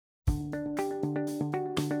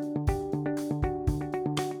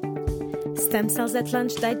Stem Cells at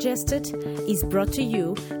Lunch Digested is brought to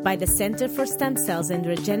you by the Centre for Stem Cells and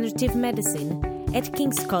Regenerative Medicine at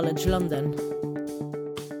King's College London.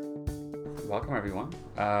 Welcome everyone.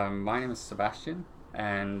 My name is Sebastian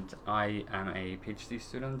and I am a PhD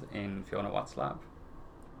student in Fiona Watt's lab.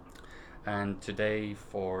 And today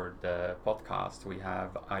for the podcast we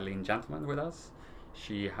have Eileen Gentleman with us.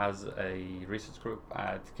 She has a research group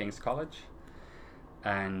at King's College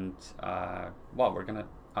and we're going to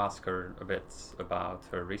ask her a bit about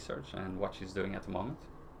her research and what she's doing at the moment.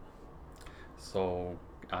 So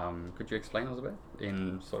could you explain us a bit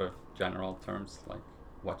in sort of general terms, like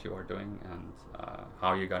what you are doing and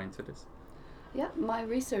how you got into this? Yeah, my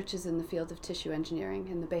research is in the field of tissue engineering,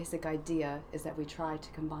 and the basic idea is that we try to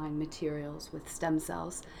combine materials with stem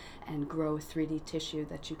cells and grow 3D tissue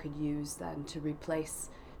that you could use then to replace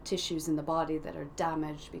tissues in the body that are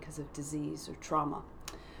damaged because of disease or trauma.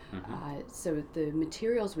 So the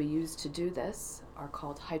materials we use to do this are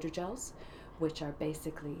called hydrogels, which are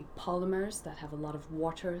basically polymers that have a lot of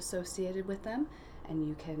water associated with them, and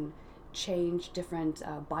you can change different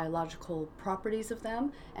biological properties of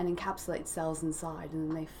them and encapsulate cells inside, and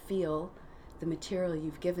then they feel the material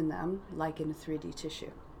you've given them like in a 3D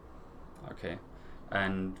tissue. Okay,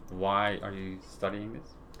 and why are you studying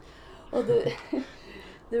this? Well,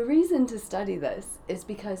 the reason to study this is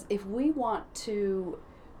because if we want to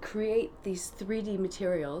create these 3D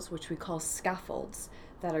materials, which we call scaffolds,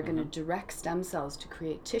 that are going to direct stem cells to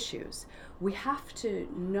create tissues, we have to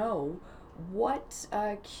know what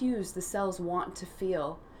cues the cells want to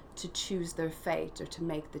feel to choose their fate or to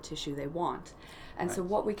make the tissue they want. And so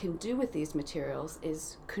what we can do with these materials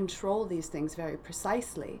is control these things very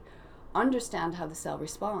precisely, understand how the cell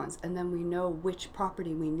responds, and then we know which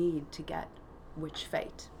property we need to get which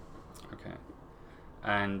fate. Okay.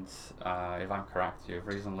 And if I'm correct, you've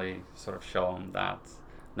recently sort of shown that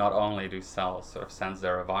not only do cells sort of sense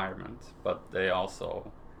their environment, but they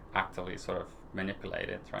also actively sort of manipulate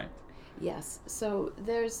it, right? Yes. So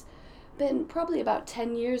there's been probably about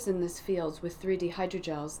 10 years in this field with 3D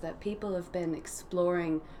hydrogels that people have been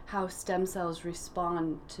exploring how stem cells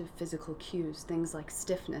respond to physical cues, things like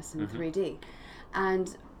stiffness in 3D.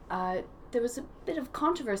 And there was a bit of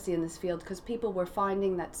controversy in this field because people were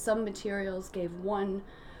finding that some materials gave one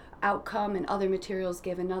outcome and other materials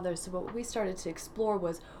gave another. So what we started to explore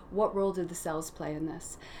was, what role did the cells play in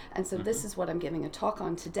this? And so this is what I'm giving a talk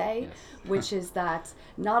on today, which is that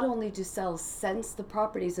not only do cells sense the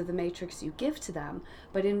properties of the matrix you give to them,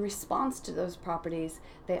 but in response to those properties,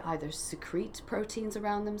 they either secrete proteins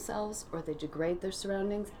around themselves or they degrade their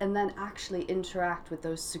surroundings and then actually interact with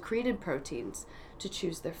those secreted proteins to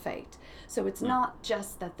choose their fate. So it's not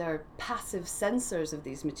just that they're passive sensors of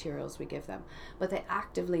these materials we give them, but they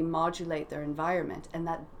actively modulate their environment, and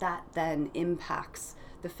that then impacts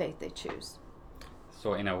the fate they choose.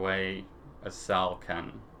 So in a way, a cell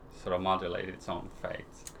can sort of modulate its own fate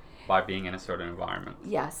by being in a certain environment.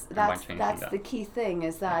 Yes, that's the key thing,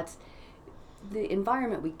 is that the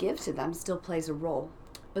environment we give to them still plays a role,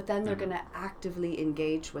 but then they're going to actively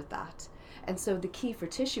engage with that. And so the key for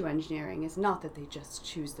tissue engineering is not that they just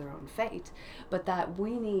choose their own fate, but that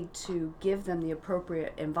we need to give them the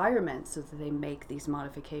appropriate environment so that they make these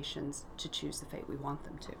modifications to choose the fate we want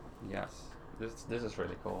them to. Yes, this is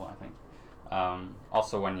really cool, I think.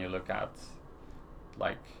 Also when you look at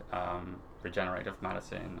like regenerative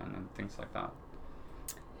medicine and things like that.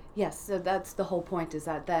 Yes, so that's the whole point, is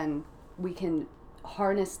that then we can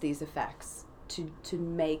harness these effects to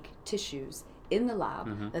make tissues in the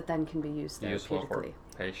lab that then can be used therapeutically. Useful for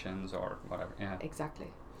patients or whatever. Yeah. Exactly.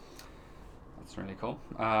 That's really cool.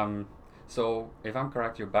 So if I'm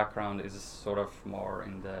correct, your background is sort of more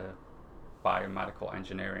in the biomedical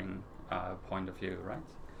engineering point of view,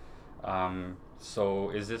 right?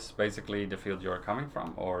 So is this basically the field you're coming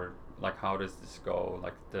from, or like how does this go?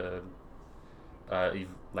 Like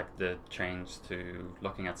the change to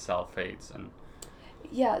looking at cell fates and.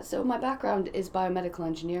 Yeah, so my background is biomedical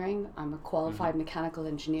engineering. I'm a qualified mechanical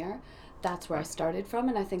engineer. That's where I started from,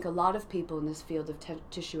 and I think a lot of people in this field of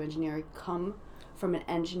tissue engineering come from an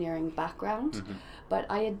engineering background. But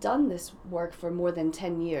I had done this work for more than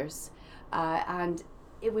 10 years, and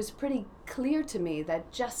it was pretty clear to me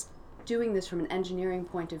that just doing this from an engineering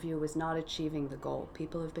point of view was not achieving the goal.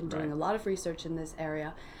 People have been doing a lot of research in this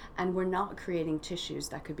area, and we're not creating tissues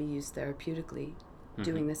that could be used therapeutically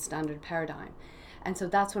doing this standard paradigm. And so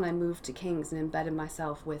that's when I moved to King's and embedded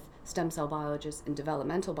myself with stem cell biologists and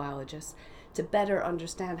developmental biologists to better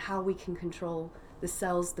understand how we can control the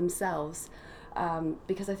cells themselves,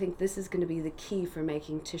 because I think this is going to be the key for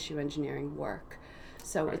making tissue engineering work.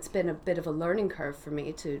 So it's been a bit of a learning curve for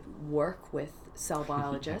me to work with cell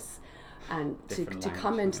biologists. and to Different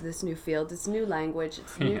come language, into this new field. It's new language,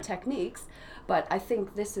 it's new techniques, but I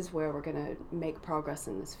think this is where we're going to make progress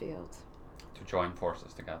in this field. To join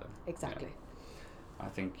forces together. Exactly. Yeah. I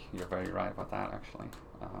think you're very right about that, actually.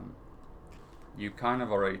 You kind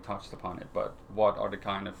of already touched upon it, but what are the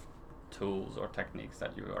kind of tools or techniques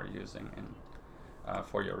that you are using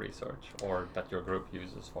for your research, or that your group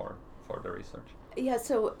uses for the research? Yeah,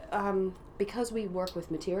 so because we work with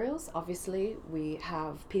materials, obviously we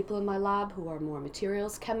have people in my lab who are more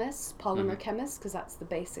materials chemists, polymer chemists, because that's the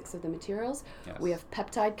basics of the materials. Yes. We have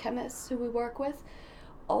peptide chemists who we work with.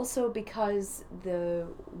 Also because the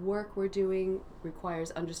work we're doing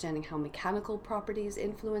requires understanding how mechanical properties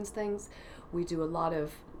influence things, we do a lot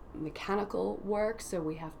of mechanical work, so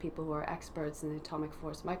we have people who are experts in the atomic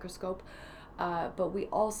force microscope, but we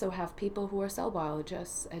also have people who are cell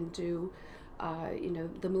biologists and do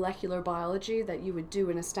the molecular biology that you would do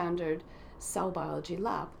in a standard cell biology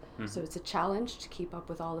lab. So it's a challenge to keep up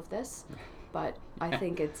with all of this, but I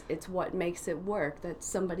think it's what makes it work, that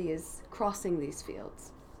somebody is crossing these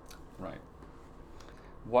fields. Right.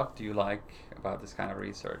 What do you like about this kind of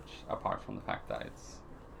research, apart from the fact that it's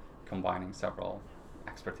combining several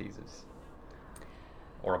expertises?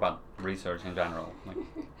 Or about research in general, like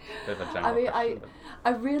a bit of a general question. I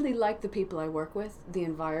really like the people I work with, the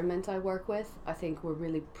environment I work with. I think we're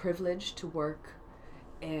really privileged to work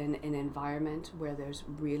in an environment where there's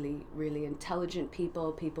really, really intelligent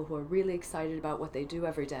people who are really excited about what they do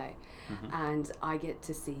every day. And I get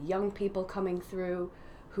to see young people coming through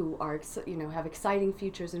who are, have exciting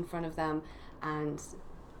futures in front of them, and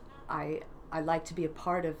I like to be a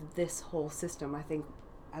part of this whole system. I think,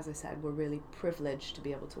 as I said, we're really privileged to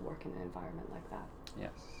be able to work in an environment like that.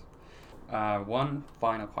 Yes. One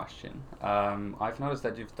final question. I've noticed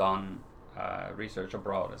that you've done research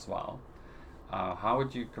abroad as well. How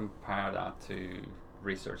would you compare that to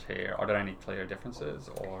research here? Are there any clear differences,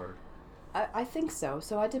 or? I think so.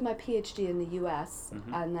 So I did my PhD in the US,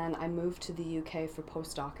 and then I moved to the UK for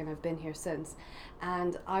postdoc, and I've been here since.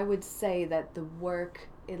 And I would say that the work,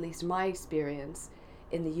 at least my experience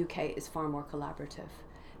in the UK, is far more collaborative.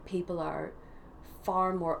 People are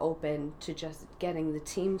far more open to just getting the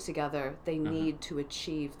team together they need to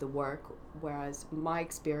achieve the work, whereas my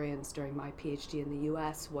experience during my PhD in the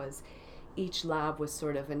US was each lab was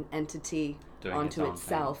sort of an entity doing onto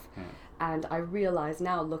itself. And I realize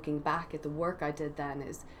now, looking back at the work I did then,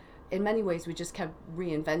 is in many ways we just kept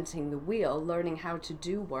reinventing the wheel, learning how to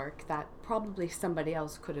do work that probably somebody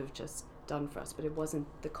else could have just done for us, but it wasn't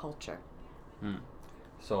the culture.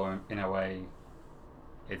 So in a way,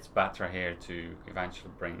 it's better here to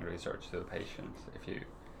eventually bring research to the patient if you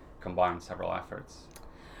combine several efforts.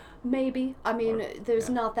 Maybe. I mean, there's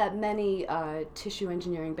not that many tissue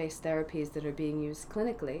engineering based therapies that are being used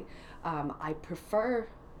clinically. I prefer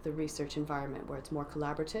the research environment where it's more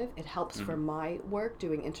collaborative. It helps for my work,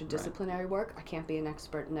 doing interdisciplinary work. I can't be an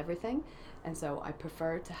expert in everything, and so I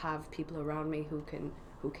prefer to have people around me who can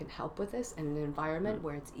help with this in an environment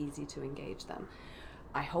where it's easy to engage them.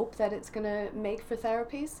 I hope that it's going to make for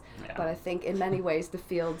therapies, but I think in many ways the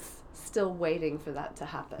field's still waiting for that to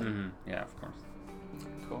happen. Yeah, of course.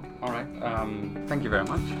 Cool. All right. Thank you very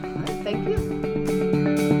much. All right, thank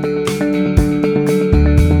you.